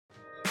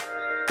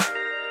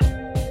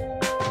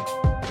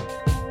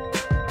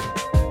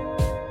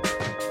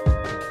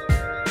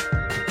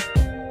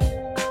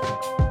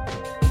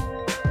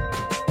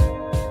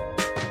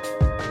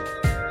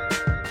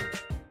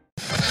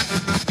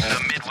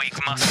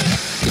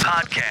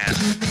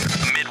podcast.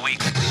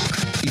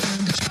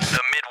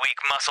 The Midweek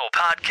Muscle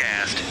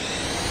Podcast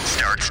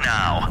starts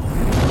now.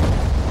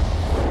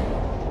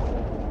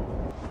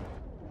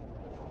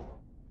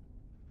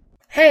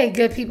 Hey,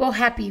 good people.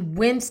 Happy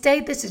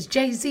Wednesday. This is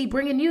Jay-Z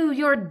bringing you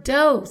your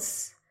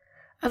dose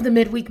of the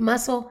Midweek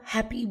Muscle.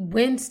 Happy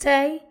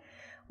Wednesday.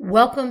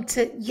 Welcome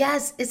to,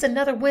 yes, it's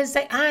another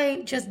Wednesday. I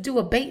ain't just do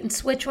a bait and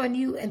switch on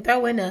you and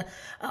throw in a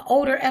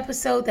older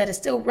episode that is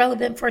still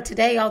relevant for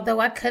today, although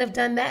I could have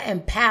done that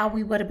and pow,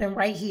 we would have been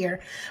right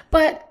here.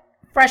 But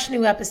fresh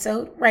new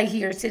episode right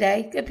here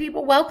today. Good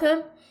people,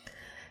 welcome.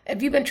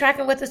 If you've been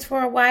tracking with us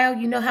for a while,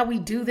 you know how we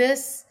do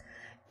this.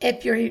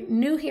 If you're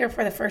new here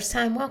for the first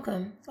time,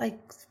 welcome. Like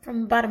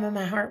from the bottom of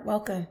my heart,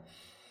 welcome.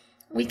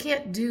 We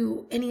can't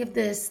do any of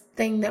this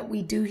thing that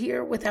we do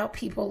here without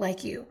people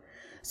like you.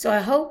 So I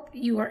hope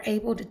you are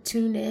able to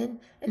tune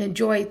in and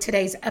enjoy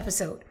today's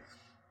episode.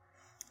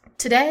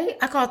 Today,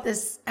 I called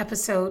this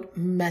episode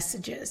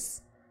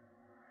Messages.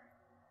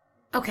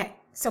 Okay,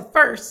 so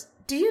first,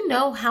 do you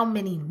know how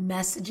many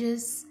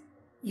messages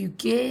you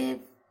give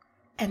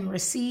and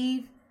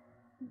receive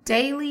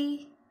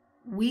daily,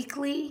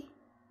 weekly,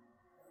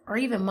 or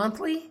even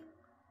monthly?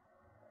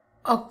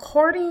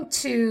 According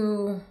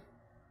to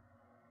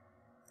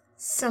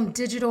some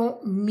digital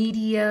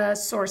media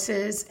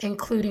sources,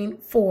 including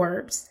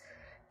Forbes,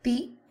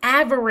 the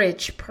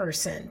average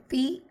person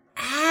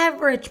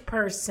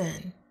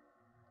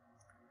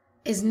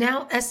is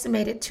now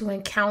estimated to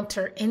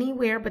encounter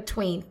anywhere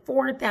between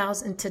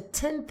 4,000 to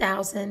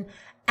 10,000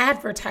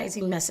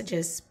 advertising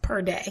messages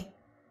per day.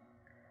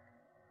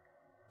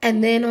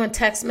 And then on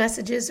text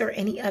messages or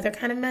any other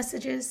kind of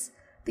messages,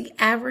 the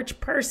average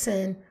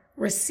person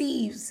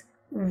receives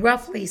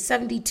roughly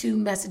 72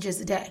 messages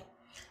a day.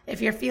 If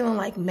you're feeling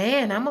like,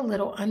 man, I'm a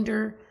little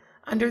under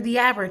the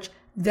average,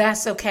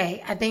 that's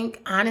okay. I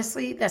think,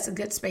 honestly, that's a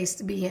good space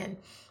to be in.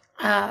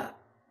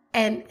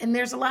 And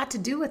there's a lot to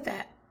do with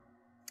that.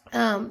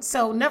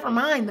 So never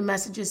mind the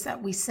messages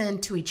that we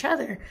send to each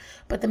other,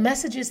 but the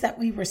messages that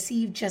we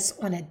receive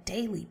just on a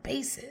daily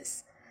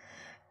basis.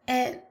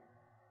 And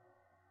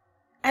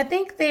I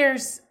think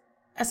there's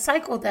a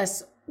cycle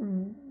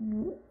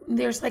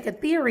there's like a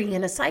theory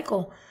and a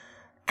cycle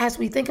as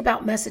we think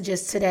about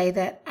messages today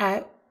that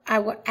I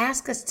would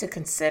ask us to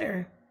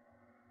consider.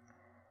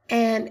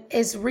 And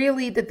it's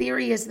really, the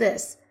theory is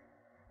this.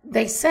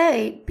 They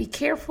say, be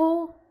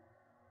careful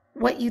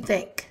what you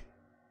think,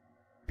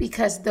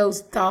 because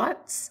those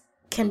thoughts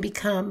can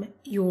become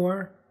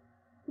your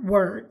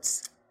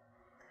words.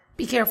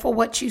 Be careful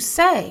what you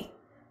say,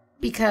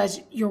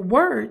 because your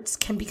words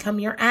can become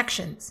your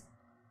actions.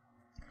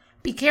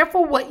 Be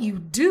careful what you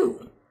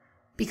do,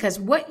 because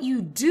what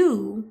you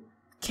do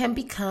can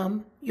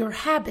become your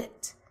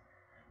habit.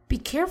 Be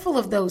careful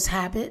of those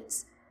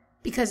habits,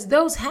 because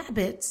those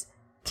habits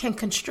can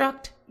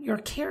construct your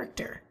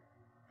character.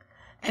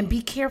 And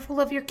be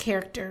careful of your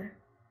character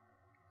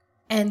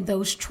and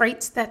those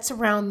traits that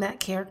surround that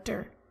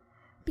character,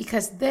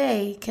 because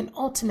they can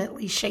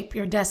ultimately shape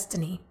your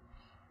destiny.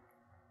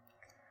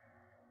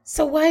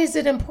 So why is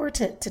it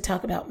important to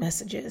talk about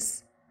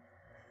messages?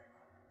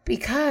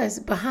 Because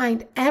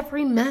behind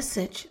every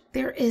message,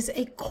 there is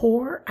a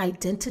core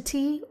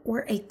identity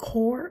or a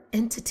core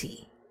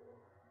entity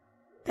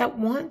that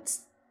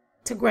wants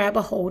to grab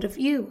a hold of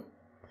you.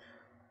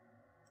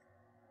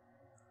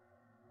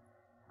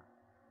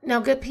 Now,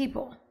 good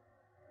people,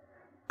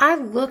 I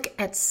look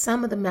at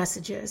some of the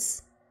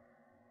messages,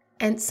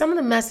 and some of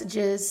the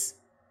messages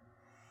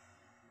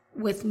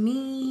with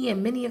me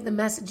and many of the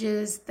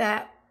messages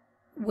that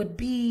would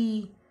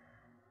be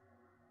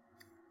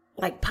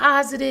like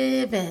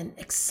positive and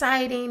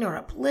exciting or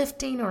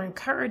uplifting or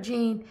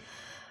encouraging.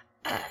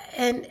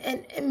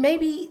 And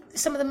maybe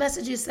some of the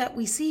messages that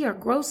we see are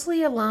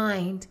grossly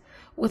aligned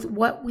with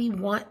what we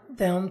want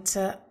them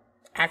to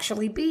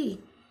actually be.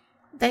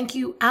 Thank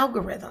you,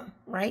 algorithm,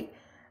 right?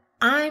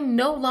 I'm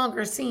no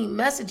longer seeing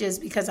messages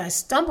because I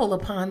stumble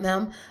upon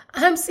them.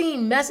 I'm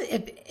seeing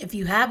messages. If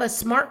you have a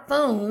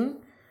smartphone,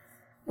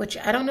 which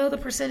I don't know the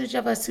percentage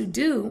of us who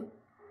do,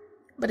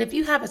 but if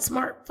you have a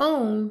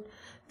smartphone,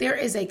 there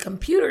is a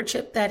computer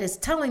chip that is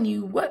telling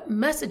you what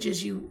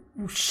messages you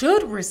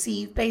should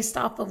receive based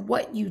off of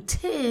what you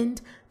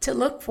tend to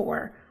look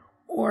for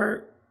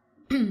or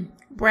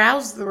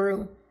browse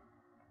through.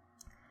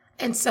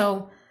 And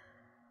so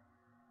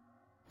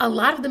a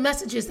lot of the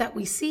messages that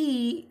we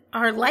see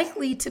are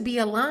likely to be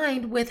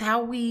aligned with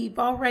how we've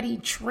already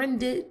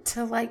trended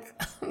to like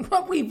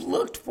what we've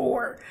looked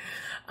for.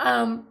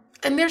 And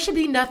there should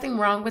be nothing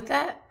wrong with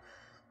that.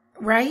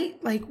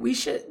 Right? Like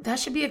that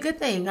should be a good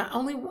thing. I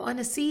only want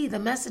to see the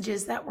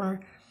messages that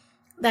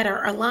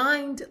are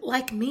aligned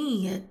like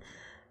me and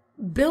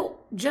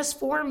built just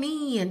for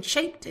me and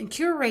shaped and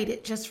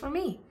curated just for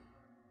me.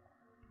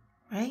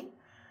 Right?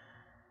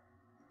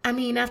 I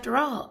mean, after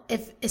all,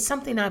 if it's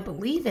something I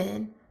believe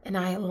in and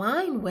I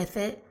align with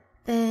it,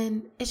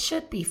 then it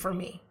should be for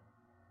me.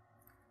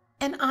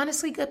 And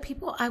honestly, good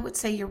people, I would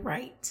say you're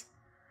right.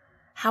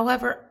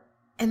 However,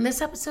 in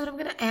this episode, I'm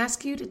going to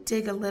ask you to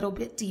dig a little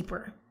bit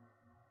deeper.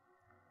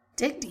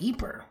 Dig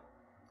deeper.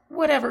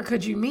 Whatever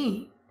could you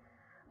mean?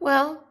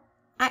 Well,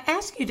 I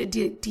ask you to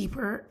dig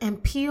deeper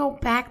and peel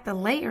back the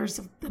layers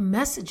of the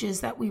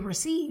messages that we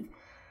receive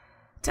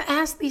to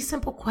ask these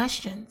simple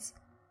questions.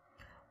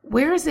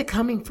 Where is it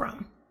coming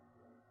from?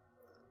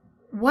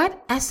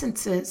 What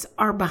essences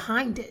are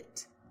behind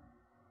it?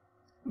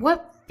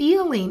 What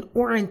feeling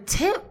or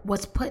intent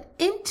was put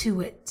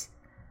into it?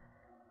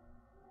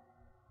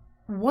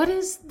 What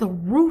is the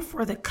roof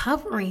or the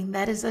covering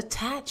that is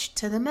attached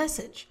to the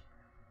message?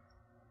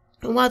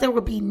 And while there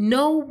will be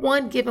no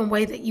one given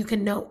way that you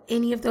can know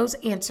any of those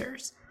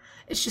answers,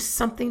 it's just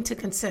something to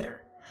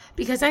consider.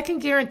 Because I can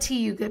guarantee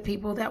you, good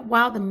people, that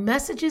while the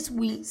messages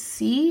we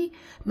see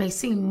may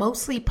seem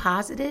mostly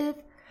positive,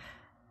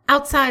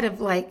 outside of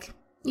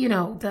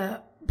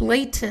the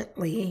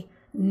blatantly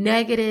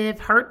negative,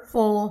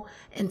 hurtful,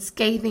 and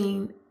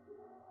scathing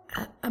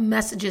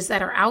messages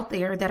that are out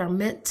there that are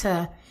meant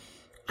to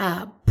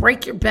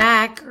break your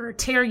back or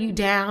tear you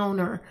down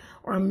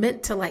or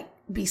meant to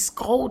be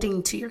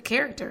scolding to your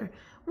character,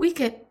 we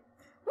could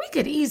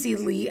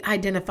easily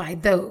identify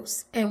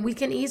those, and we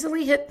can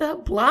easily hit the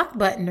block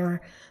button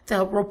or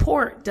the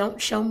report, don't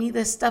show me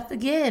this stuff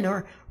again,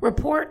 or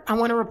report, I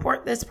want to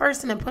report this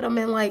person and put them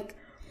in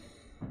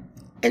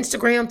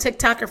Instagram,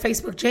 TikTok, or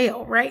Facebook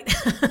jail, right?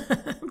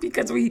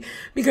 because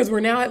we're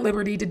now at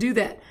liberty to do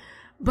that.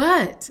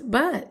 But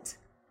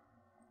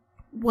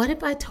what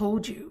if I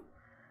told you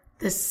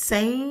the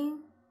same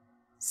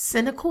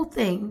cynical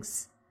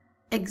things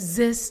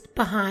exist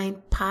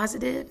behind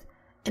positive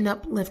and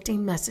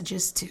uplifting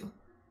messages too?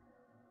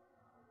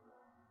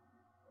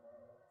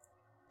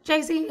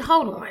 Jay-Z,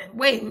 hold on.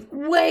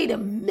 Wait a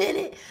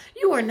minute.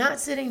 You are not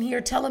sitting here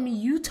telling me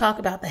you talk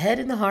about the head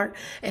and the heart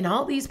and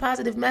all these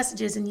positive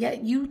messages, and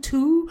yet you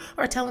too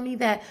are telling me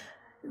that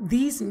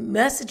these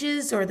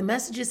messages or the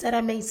messages that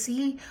I may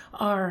see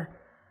are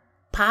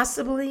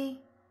possibly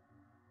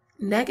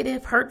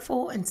negative,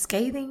 hurtful, and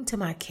scathing to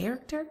my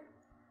character?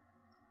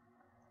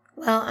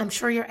 Well, I'm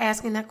sure you're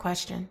asking that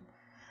question.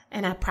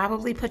 And I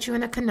probably put you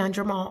in a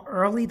conundrum all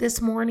early this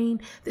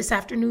morning, this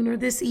afternoon, or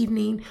this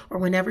evening, or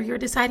whenever you're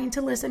deciding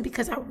to listen,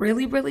 because I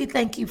really, really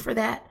thank you for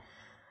that.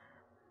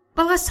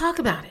 But let's talk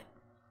about it.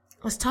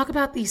 Let's talk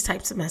about these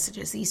types of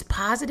messages, these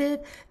positive,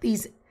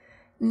 these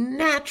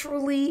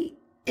naturally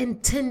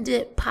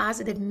intended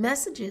positive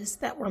messages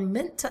that were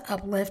meant to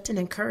uplift and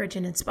encourage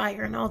and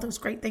inspire and all those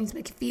great things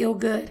make you feel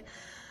good.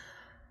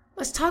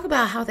 Let's talk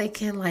about how they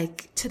can,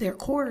 to their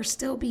core,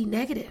 still be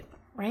negative,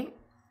 right?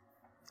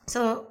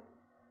 So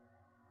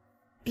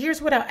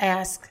here's what I'll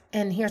ask,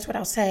 and here's what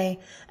I'll say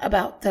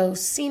about those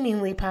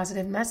seemingly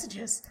positive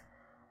messages.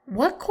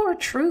 What core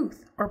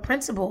truth or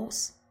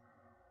principles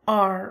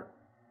are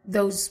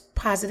those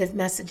positive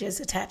messages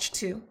attached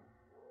to?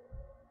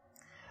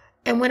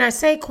 And when I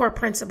say core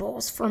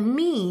principles, for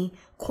me,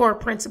 core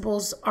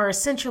principles are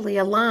essentially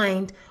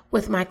aligned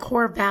with my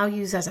core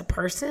values as a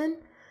person,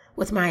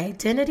 with my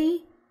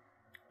identity,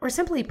 or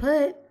simply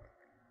put,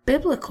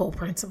 biblical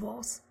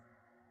principles.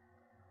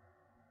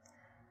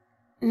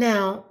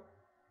 Now,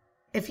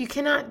 if you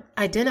cannot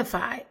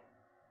identify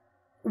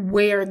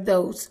where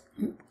those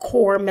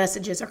core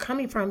messages are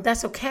coming from,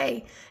 that's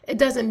okay. It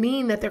doesn't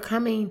mean that they're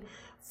coming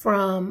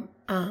from,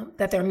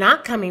 that they're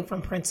not coming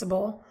from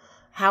principle.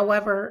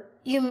 However,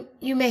 you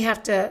may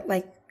have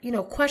to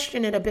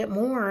question it a bit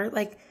more,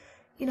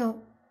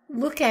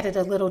 look at it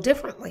a little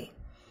differently.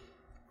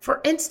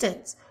 For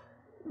instance,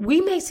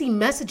 we may see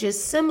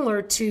messages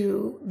similar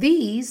to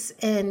these,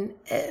 and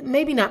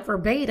maybe not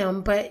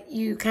verbatim, but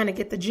you kind of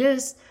get the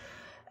gist.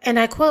 And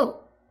I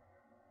quote,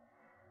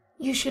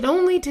 "You should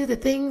only do the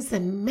things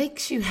that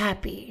makes you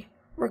happy,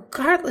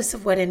 regardless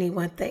of what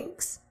anyone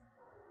thinks."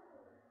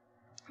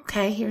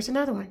 Okay, here's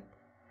another one.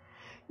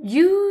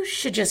 "You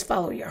should just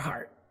follow your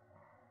heart."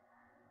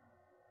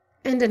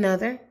 And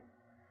another,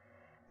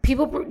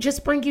 "People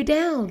just bring you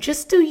down.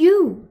 Just do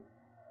you."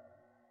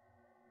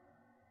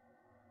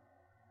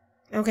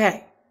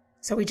 Okay,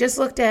 so we just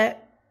looked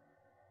at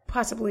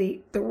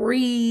possibly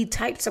 3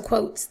 types of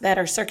quotes that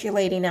are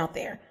circulating out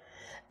there.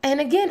 And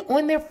again,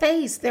 on their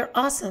face, they're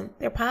awesome.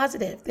 They're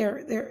positive.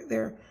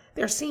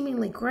 They're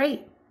seemingly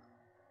great.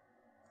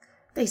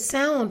 They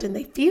sound and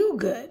they feel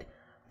good.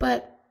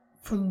 But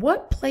from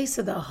what place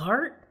of the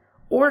heart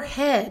or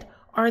head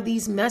are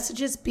these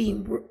messages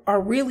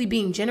really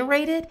being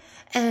generated?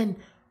 And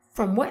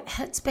from what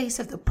headspace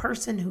of the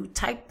person who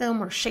typed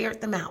them or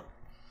shared them out?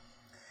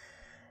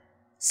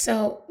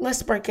 So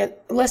let's break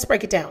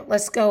it down.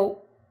 Let's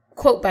go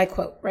quote by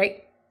quote,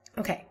 right?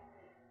 Okay.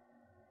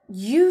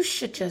 "You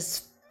should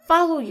just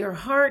follow your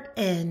heart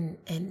and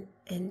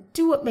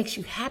do what makes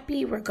you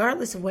happy,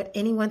 regardless of what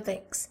anyone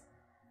thinks."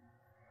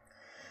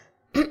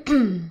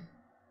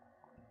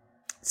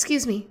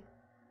 Excuse me.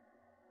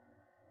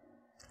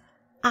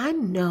 I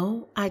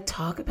know I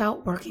talk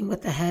about working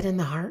with the head and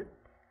the heart,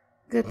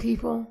 good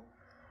people,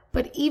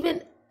 but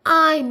even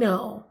I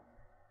know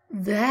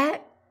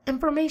that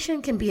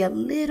information can be a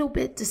little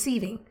bit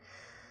deceiving.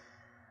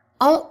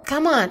 Oh,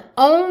 come on.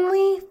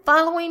 Only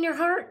following your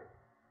heart?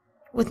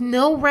 with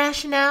no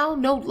rationale,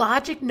 no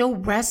logic, no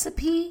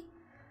recipe,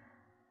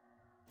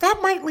 that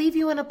might leave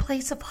you in a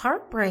place of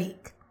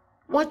heartbreak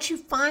once you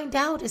find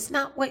out it's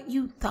not what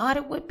you thought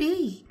it would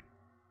be.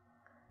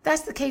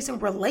 That's the case in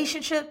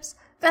relationships.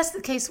 That's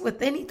the case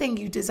with anything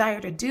you desire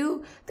to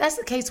do. That's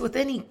the case with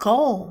any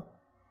goal.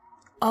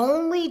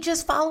 Only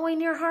just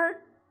following your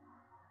heart.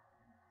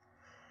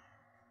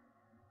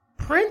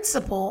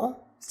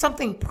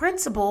 Something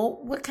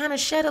principle would kind of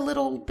shed a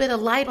little bit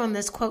of light on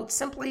this quote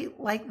simply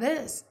like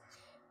this.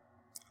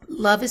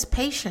 Love is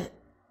patient.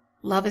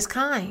 Love is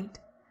kind.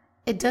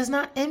 It does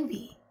not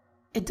envy.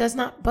 It does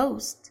not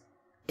boast.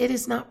 It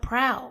is not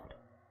proud.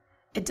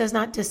 It does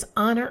not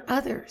dishonor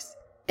others.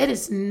 It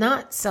is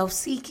not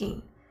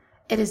self-seeking.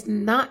 It is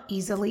not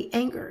easily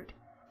angered.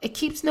 It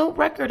keeps no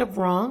record of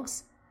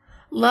wrongs.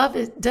 Love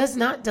does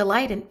not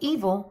delight in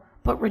evil,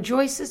 but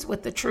rejoices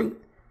with the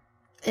truth.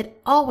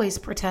 It always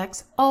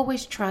protects,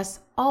 always trusts,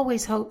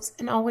 always hopes,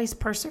 and always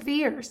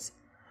perseveres.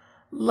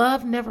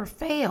 Love never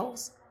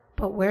fails,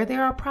 but where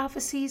there are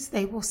prophecies,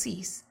 they will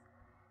cease.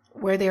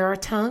 Where there are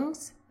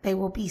tongues, they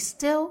will be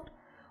stilled.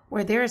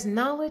 Where there is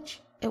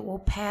knowledge, it will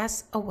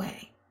pass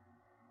away.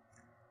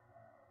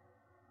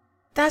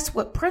 That's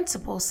what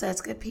principle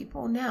says, good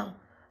people. Now,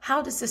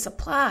 how does this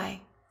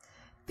apply?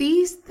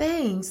 These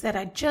things that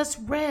I just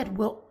read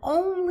will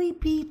only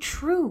be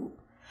true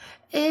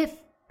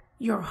if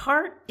your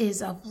heart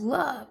is of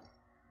love.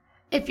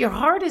 If your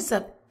heart is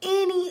of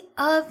any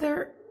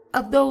other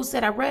of those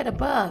that I read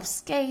above,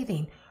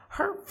 scathing,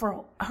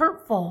 hurtful,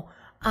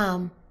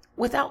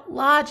 without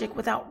logic,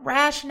 without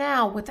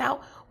rationale,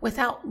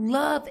 without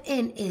love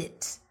in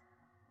it.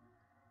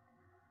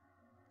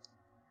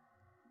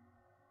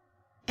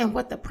 And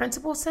what the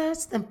principle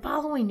says, then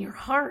following your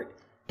heart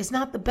is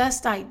not the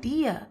best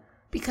idea,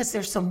 because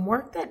there's some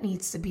work that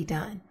needs to be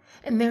done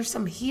and there's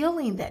some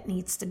healing that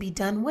needs to be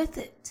done with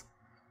it.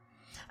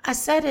 I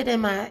said it in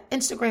my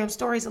Instagram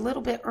stories a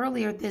little bit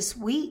earlier this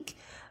week.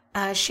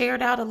 I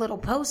shared out a little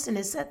post and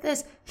it said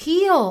this: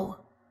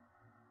 heal,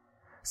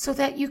 so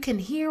that you can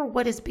hear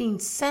what is being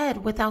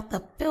said without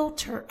the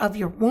filter of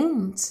your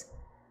wounds.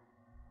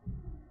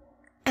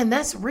 And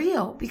that's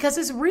real, because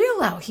it's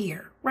real out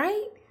here,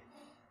 right?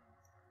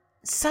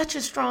 Such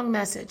a strong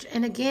message.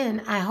 And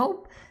again, I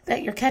hope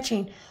that you're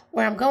catching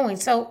where I'm going.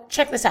 So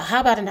check this out.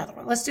 How about another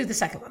one? Let's do the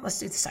second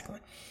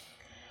one.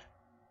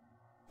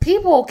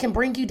 People can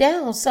bring you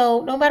down.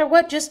 So no matter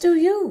what, just do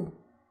you.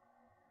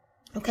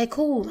 Okay,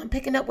 cool. I'm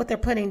picking up what they're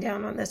putting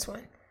down on this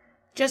one.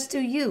 Just do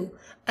you.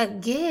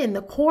 Again,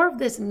 the core of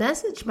this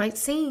message might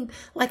seem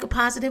like a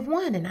positive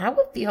one, and I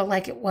would feel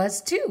like it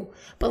was too.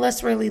 But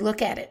let's really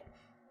look at it.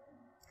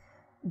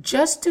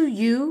 Just do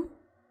you.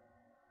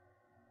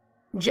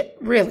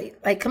 Really,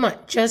 like, come on,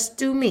 just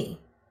do me.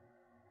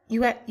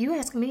 You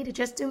asking me to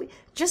just do me?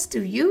 Just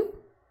do you?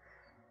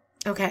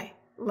 Okay,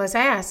 let's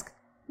ask.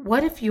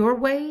 What if your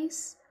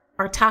ways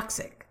are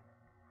toxic,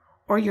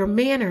 or your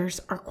manners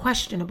are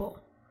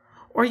questionable,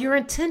 or your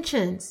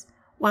intentions,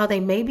 while they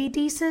may be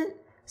decent,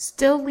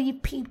 still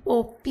leave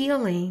people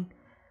feeling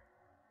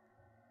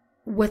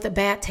with a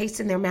bad taste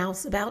in their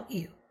mouths about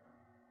you?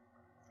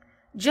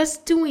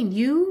 Just doing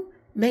you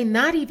may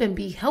not even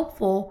be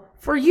helpful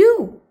for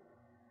you.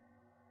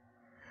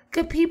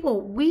 Good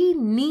people, we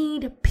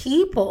need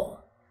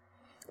people.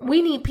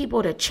 We need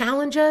people to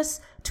challenge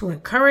us, to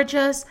encourage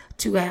us,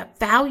 to add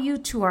value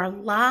to our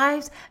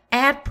lives,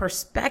 add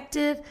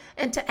perspective,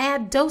 and to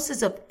add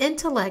doses of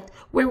intellect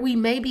where we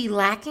may be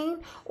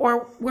lacking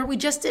or where we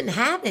just didn't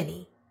have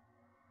any.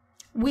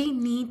 We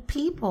need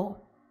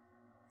people.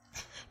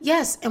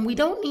 Yes, and we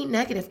don't need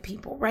negative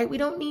people, right? We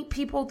don't need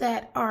people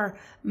that are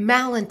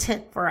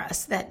malintent for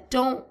us, that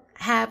don't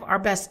have our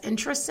best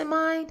interests in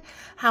mind.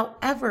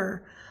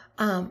 However,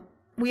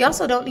 we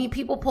also don't need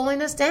people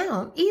pulling us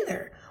down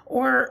either,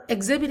 or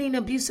exhibiting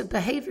abusive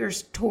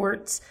behaviors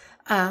towards,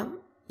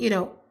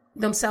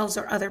 themselves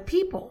or other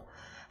people.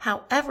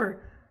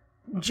 However,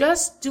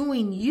 just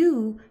doing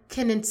you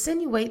can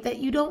insinuate that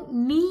you don't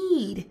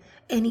need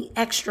any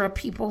extra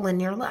people in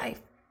your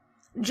life.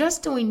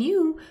 Just doing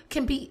you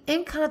can be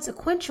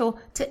inconsequential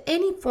to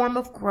any form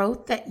of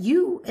growth that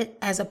you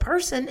as a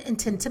person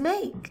intend to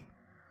make.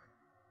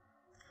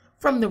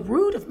 From the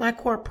root of my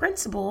core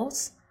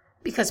principles,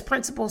 because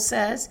principle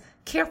says,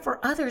 care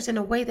for others in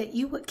a way that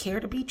you would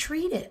care to be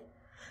treated.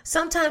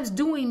 Sometimes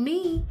doing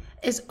me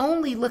is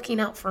only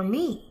looking out for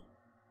me.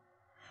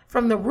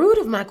 From the root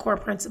of my core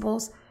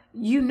principles,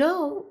 you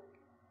know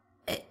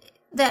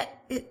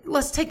that,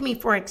 let's take me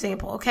for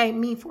example, okay?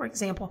 Me for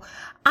example.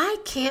 I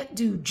can't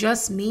do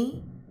just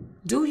me.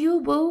 Do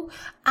you, boo?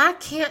 I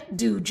can't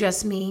do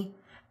just me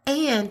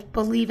and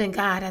believe in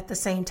God at the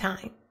same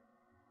time.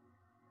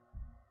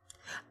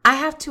 I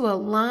have to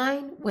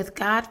align with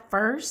God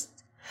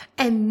first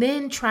and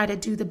then try to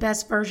do the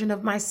best version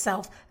of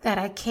myself that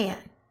I can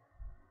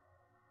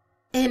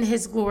in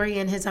His glory,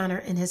 in His honor,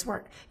 in His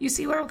work. You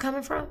see where I'm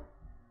coming from?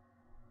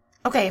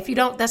 Okay, if you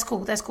don't, that's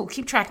cool. That's cool.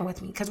 Keep tracking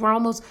with me, because we're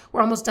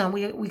almost done.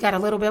 We got a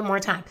little bit more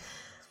time.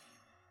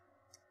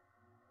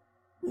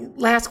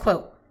 Last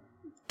quote.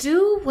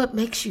 Do what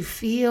makes you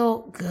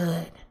feel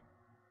good.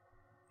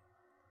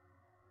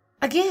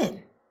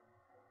 Again,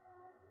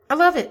 I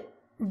love it.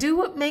 Do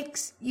what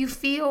makes you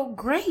feel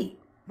great,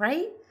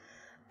 right?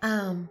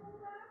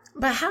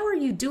 But how are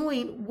you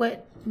doing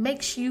what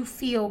makes you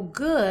feel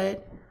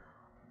good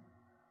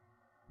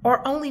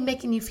or only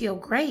making you feel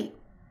great?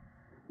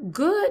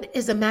 Good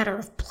is a matter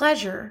of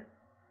pleasure.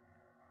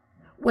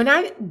 When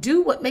I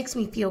do what makes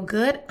me feel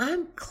good,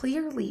 I'm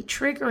clearly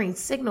triggering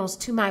signals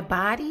to my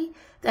body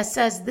that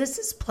says this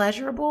is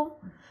pleasurable,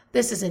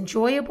 this is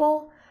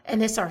enjoyable,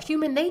 and it's our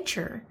human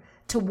nature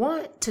to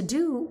want to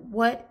do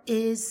what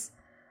is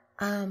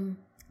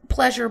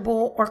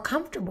pleasurable or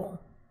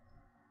comfortable.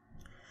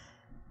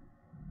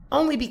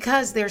 Only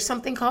because there's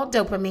something called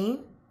dopamine,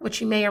 which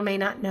you may or may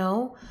not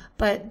know,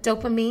 but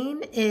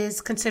dopamine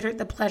is considered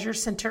the pleasure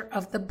center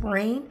of the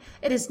brain.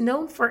 It is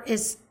known for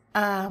its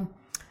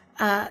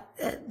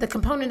the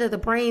component of the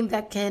brain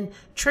that can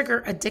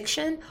trigger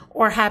addiction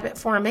or habit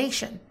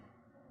formation.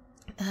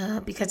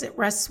 Because it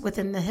rests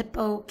within the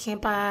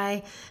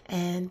hippocampi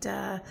and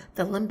the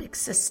limbic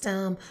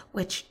system,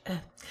 which,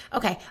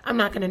 okay, I'm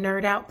not going to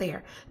nerd out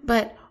there,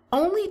 but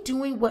only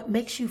doing what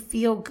makes you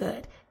feel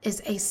good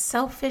is a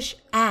selfish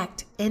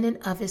act in and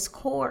of its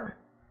core.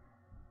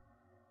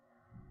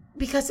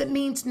 Because it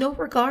means no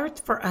regard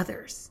for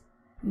others.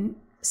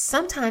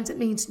 Sometimes it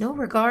means no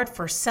regard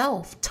for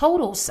self,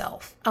 total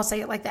self. I'll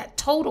say it like that,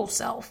 total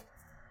self.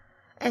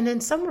 And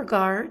in some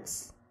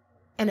regards,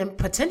 and in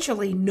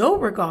potentially no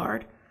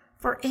regard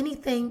for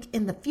anything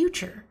in the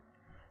future,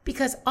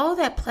 because all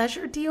that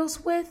pleasure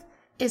deals with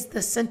is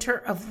the center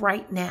of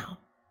right now.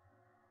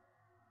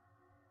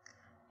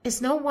 It's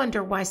no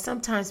wonder why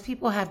sometimes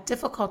people have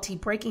difficulty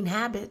breaking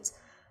habits,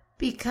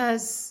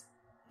 because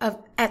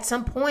of at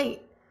some point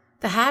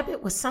the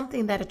habit was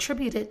something that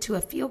attributed to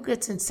a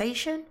feel-good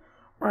sensation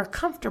or a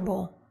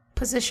comfortable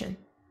position.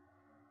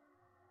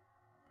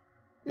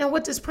 Now,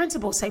 what does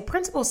principle say?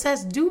 Principle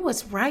says do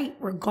what's right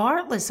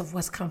regardless of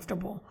what's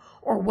comfortable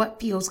or what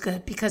feels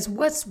good, because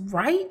what's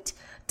right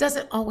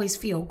doesn't always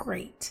feel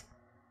great.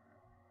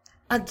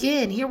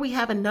 Again, here we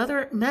have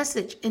another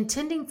message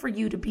intending for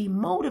you to be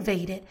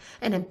motivated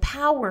and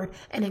empowered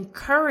and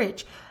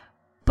encouraged,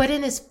 but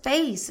in its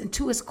face and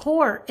to its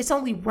core, it's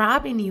only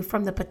robbing you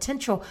from the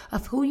potential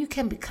of who you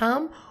can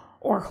become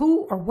or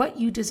who or what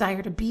you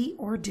desire to be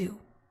or do.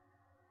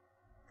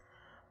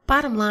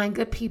 Bottom line,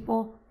 good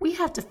people, we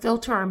have to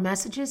filter our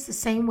messages the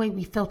same way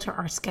we filter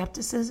our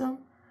skepticism,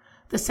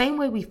 the same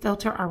way we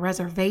filter our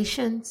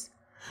reservations,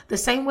 the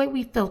same way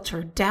we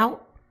filter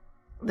doubt,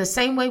 the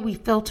same way we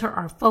filter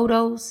our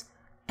photos,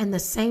 and the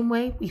same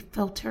way we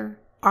filter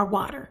our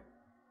water.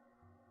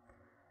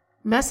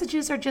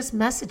 Messages are just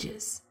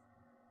messages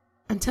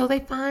until they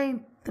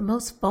find the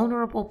most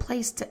vulnerable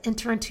place to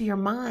enter into your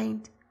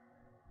mind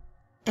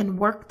and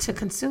work to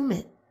consume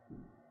it.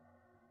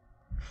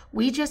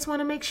 We just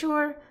want to make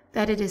sure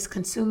that it is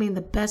consuming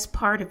the best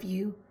part of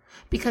you,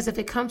 because if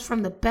it comes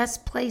from the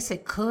best place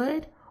it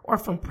could or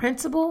from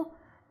principle,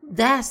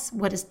 that's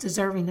what is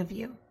deserving of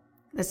you.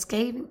 The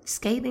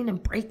scathing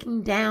and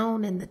breaking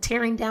down and the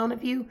tearing down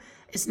of you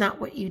is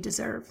not what you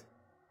deserve.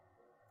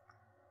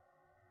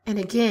 And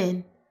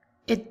again,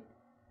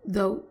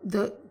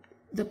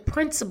 the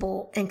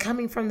principle and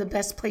coming from the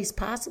best place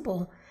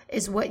possible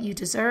is what you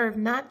deserve,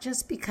 not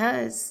just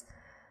because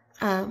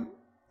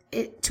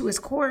it to its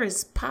core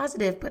is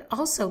positive, but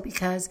also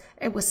because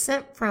it was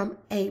sent from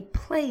a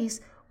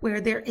place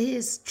where there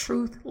is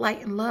truth,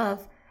 light, and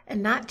love,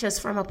 and not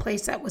just from a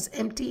place that was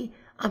empty,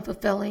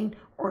 unfulfilling,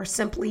 or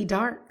simply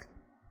dark,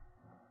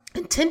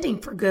 intending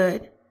for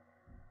good,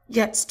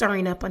 yet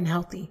stirring up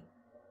unhealthy.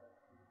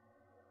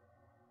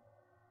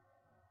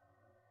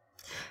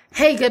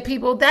 Hey, good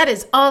people, that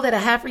is all that I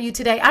have for you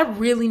today. I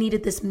really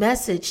needed this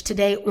message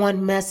today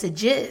on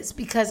messages,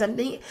 because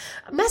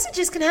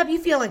messages can have you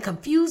feeling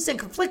confused and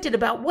conflicted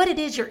about what it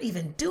is you're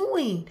even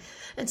doing.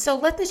 And so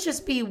let this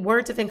just be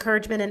words of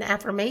encouragement and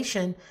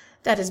affirmation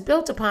that is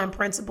built upon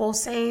principle,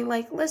 saying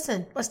like,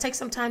 listen, let's take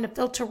some time to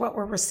filter what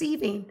we're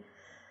receiving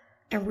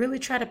and really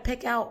try to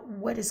pick out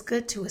what is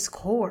good to its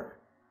core.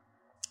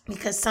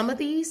 Because some of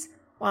these,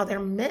 while they're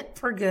meant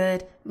for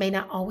good, may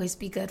not always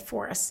be good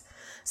for us.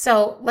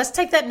 So let's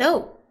take that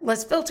note.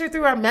 Let's filter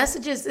through our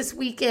messages this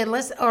weekend,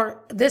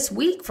 this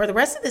week, for the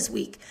rest of this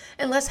week.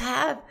 And let's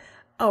have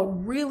a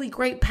really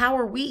great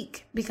power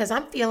week, because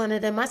I'm feeling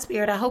it in my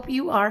spirit. I hope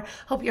you are.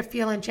 Hope you're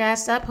feeling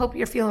jazzed up. Hope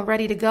you're feeling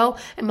ready to go.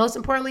 And most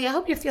importantly, I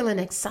hope you're feeling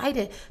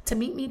excited to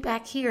meet me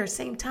back here,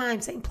 same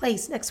time, same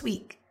place next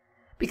week,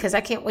 because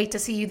I can't wait to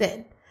see you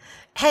then.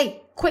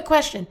 Hey, quick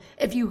question.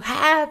 If you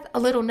have a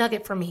little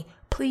nugget for me,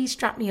 please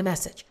drop me a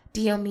message.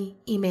 DM me,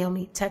 email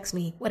me, text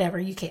me, whatever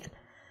you can.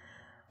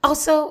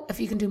 Also, if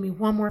you can do me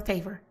one more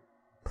favor,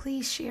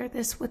 please share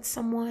this with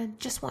someone,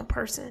 just one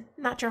person,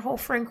 not your whole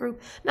friend group,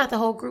 not the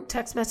whole group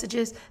text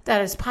messages that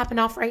is popping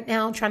off right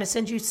now and trying to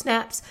send you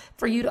snaps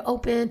for you to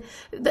open.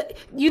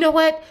 You know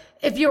what?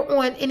 If you're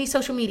on any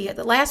social media,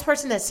 the last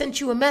person that sent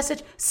you a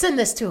message, send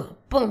this to them.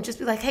 Boom. Just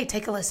be like, hey,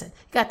 take a listen.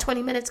 You got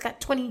 20 minutes, got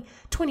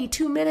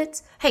 22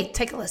 minutes. Hey,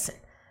 take a listen.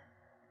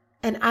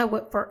 And I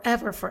would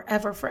forever,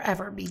 forever,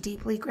 forever be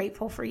deeply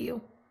grateful for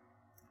you.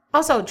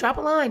 Also, drop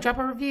a line, drop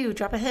a review,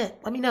 drop a hint.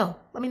 Let me know.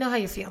 Let me know how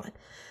you're feeling.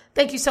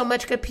 Thank you so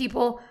much, good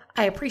people.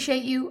 I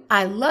appreciate you.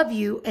 I love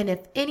you. And if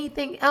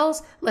anything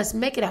else, let's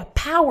make it a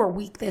power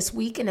week this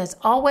week. And as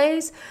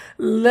always,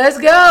 let's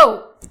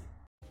go.